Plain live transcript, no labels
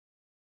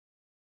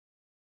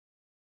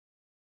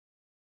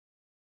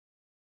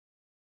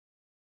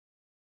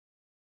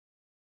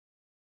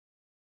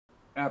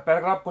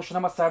paragraph question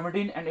number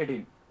 17 and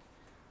 18.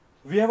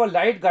 We have a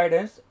light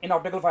guidance in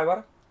optical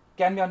fiber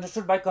can be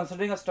understood by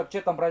considering a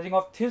structure comprising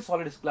of thin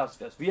solid glass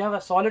spheres. We have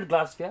a solid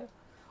glass sphere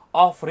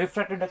of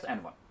refractive index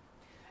n1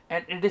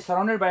 and it is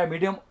surrounded by a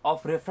medium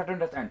of refractive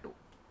index n2.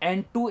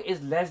 n2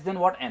 is less than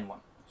what n1.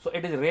 So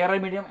it is rarer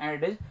medium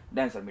and it is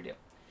denser medium.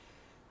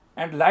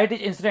 And light is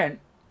incident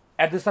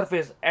at the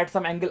surface at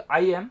some angle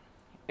IM.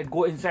 It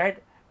go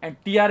inside and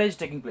TR is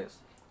taking place.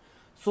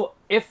 So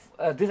if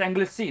this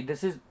angle is C,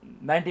 this is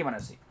 90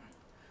 minus C.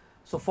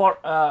 So for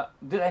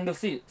this angle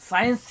C,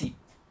 sin C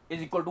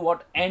is equal to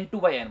what?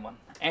 N2 by N1.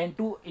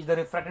 N2 is the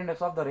refractive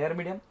index of the rare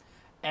medium,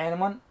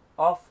 N1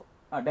 of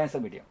denser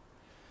medium.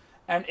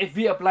 And if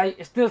we apply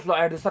Snell's law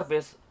at the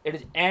surface, it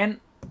is N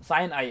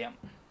sin Im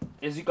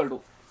is equal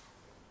to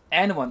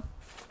N1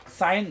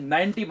 sin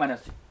 90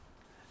 minus C.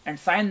 And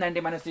sin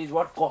 90 minus C is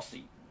what? Cos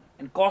C.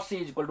 And cos C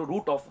is equal to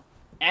root of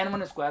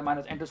N1 square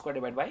minus N2 square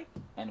divided by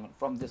N1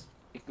 from this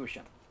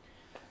equation.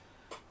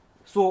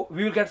 So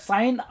we will get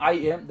sin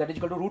Im, that is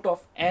equal to root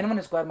of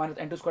N1 square minus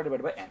N2 square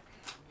divided by N.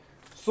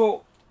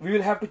 So we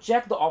will have to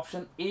check the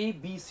option A,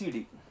 B, C,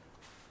 D.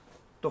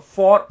 So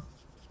for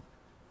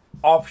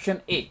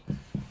option A,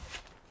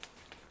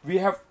 we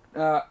have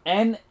Na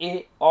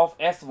of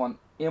S1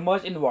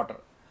 emerged in water.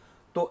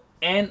 So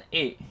Na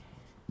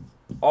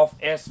of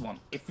S1,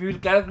 if we will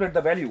calculate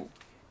the value,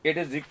 it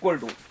is equal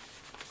to,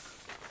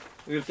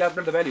 we will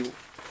calculate the value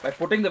by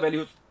putting the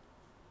values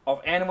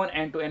of N1,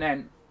 N2 and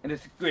N in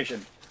this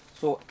equation.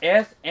 So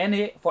Na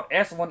for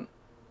S1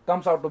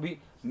 comes out to be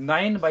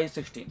 9 by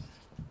 16.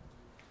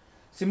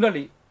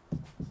 Similarly,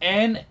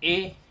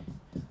 Na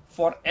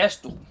for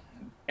S2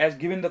 as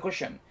given the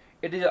question,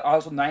 it is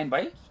also 9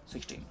 by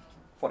 16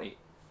 for A.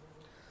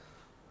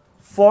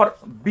 For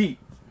B,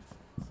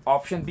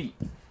 option B,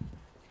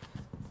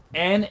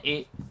 Na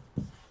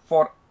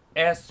for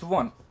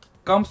S1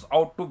 comes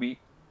out to be,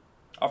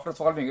 after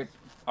solving it,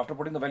 after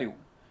putting the value,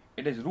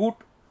 it is root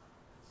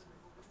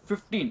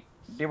 15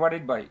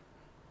 divided by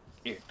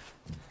 8.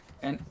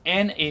 And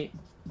Na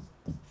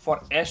for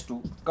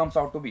S2 comes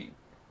out to be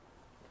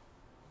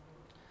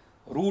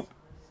root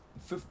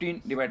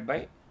 15 divided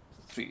by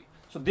 3.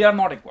 So they are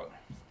not equal.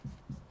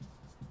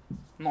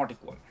 Not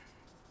equal.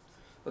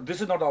 So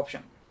this is not the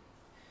option.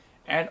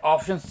 And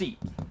option C,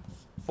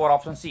 for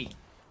option C,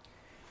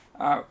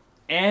 Na,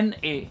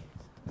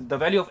 the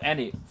value of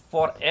Na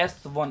for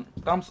S1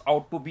 comes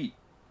out to be,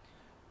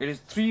 it is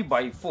 3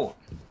 by 4.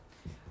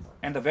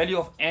 And the value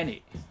of Na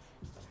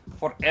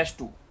for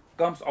S2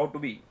 comes out to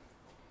be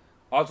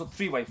also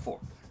 3 by 4.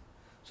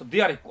 So they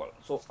are equal.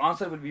 So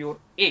answer will be your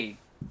A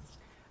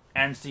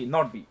and C,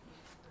 not B.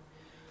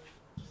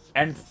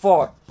 And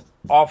for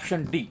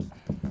option D,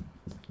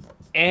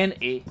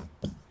 Na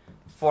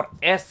for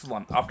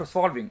S1, after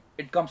solving,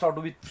 it comes out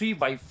to be 3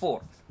 by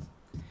 4.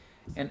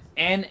 And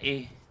Na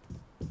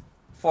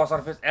for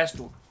surface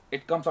S2,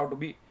 it comes out to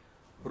be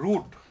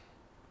root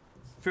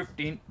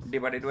 15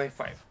 divided by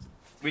 5,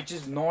 which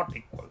is not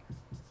equal.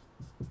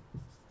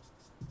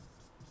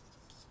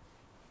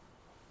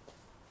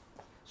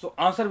 So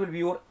answer will be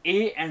your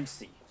A and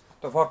C.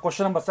 So for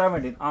question number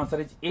 17,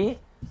 answer is A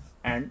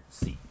and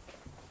C.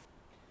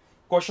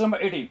 Question number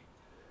 18.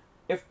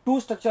 If two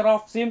structures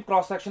of same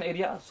cross-section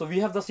area, so we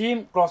have the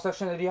same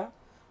cross-section area,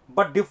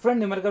 but different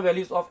numerical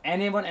values of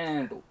Na1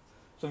 and Na2.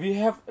 So we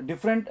have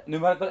different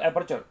numerical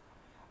aperture,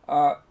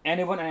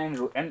 Na1 and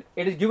Na2, and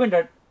it is given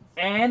that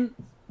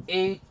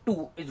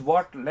Na2 is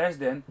what? Less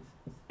than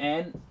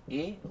Na1.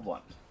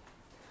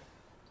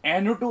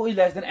 Na2 is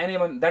less than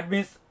Na1. That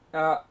means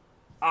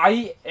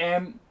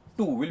Im2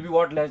 will be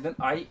what? Less than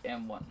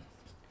Im1.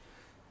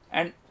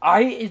 And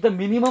I is the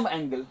minimum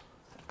angle.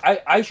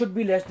 I should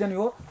be less than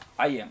your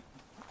Im.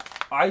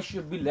 I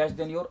should be less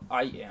than your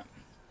Im.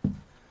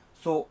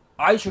 So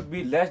I should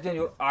be less than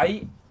your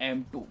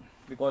Im2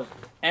 because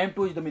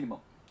M2 is the minimum.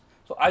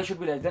 So I should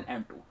be less than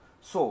M2.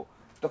 So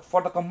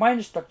for the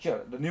combined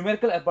structure, the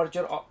numerical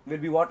aperture will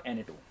be what?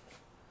 Na2.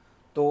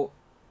 So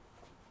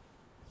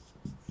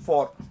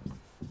for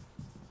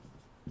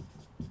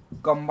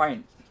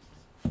combined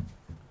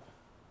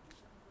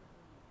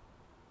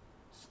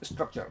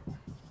structure,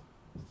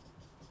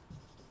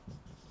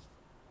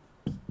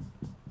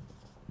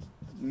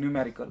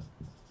 numerical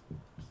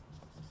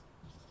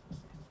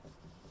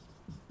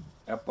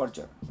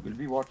aperture will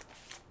be what?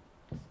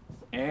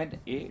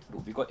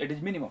 Na2 because it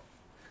is minimum.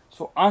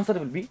 So answer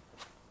will be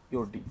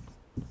your D.